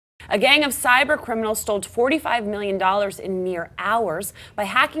A gang of cyber criminals stole $45 million in mere hours by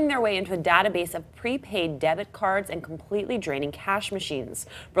hacking their way into a database of prepaid debit cards and completely draining cash machines.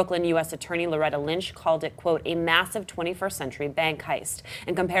 Brooklyn U.S. Attorney Loretta Lynch called it, quote, a massive 21st century bank heist,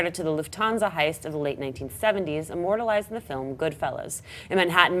 and compared it to the Lufthansa heist of the late 1970s, immortalized in the film Goodfellas. In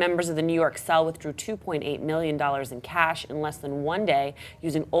Manhattan, members of the New York cell withdrew $2.8 million in cash in less than one day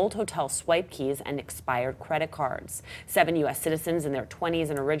using old hotel swipe keys and expired credit cards. 7 U.S. citizens in their 20s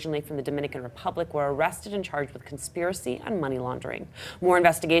and originally from the Dominican Republic were arrested and charged with conspiracy and money laundering. More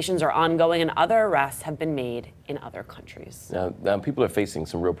investigations are ongoing and other arrests have been made in other countries. Now people are facing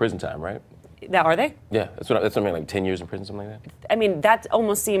some real prison time, right? Are they? Yeah, that's what I mean, like 10 years in prison, something like that? I mean, that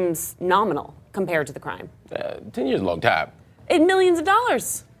almost seems nominal compared to the crime. 10 years is a long time. And millions of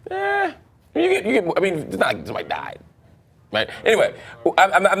dollars. Yeah. I mean, it's not like somebody died. Right. Anyway,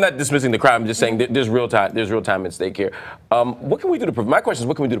 I'm not dismissing the crime. I'm just saying there's real time at stake here. What can we do to my question is,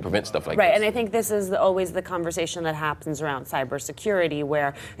 what can we do to prevent stuff like this? Right, and I think this is always the conversation that happens around cybersecurity,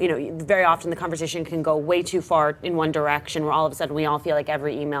 where very often the conversation can go way too far in one direction, where all of a sudden we all feel like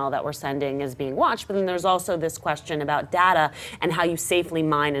every email that we're sending is being watched. But then there's also this question about data and how you safely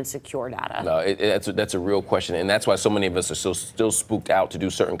mine and secure data. No, that's a real question, and that's why so many of us are still spooked out to do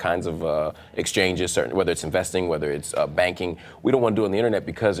certain kinds of exchanges, whether it's investing, whether it's banking. We don't want to do it on the internet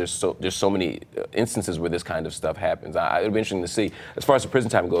because there's so many instances where this kind of stuff happens. It'll be interesting to see. As far as the prison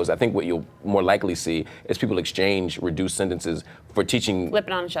time goes, I think what you'll more likely see is people exchange reduced sentences for teaching.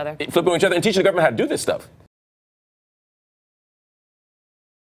 Flipping on each other. Flipping on each other and teaching the government how to do this stuff.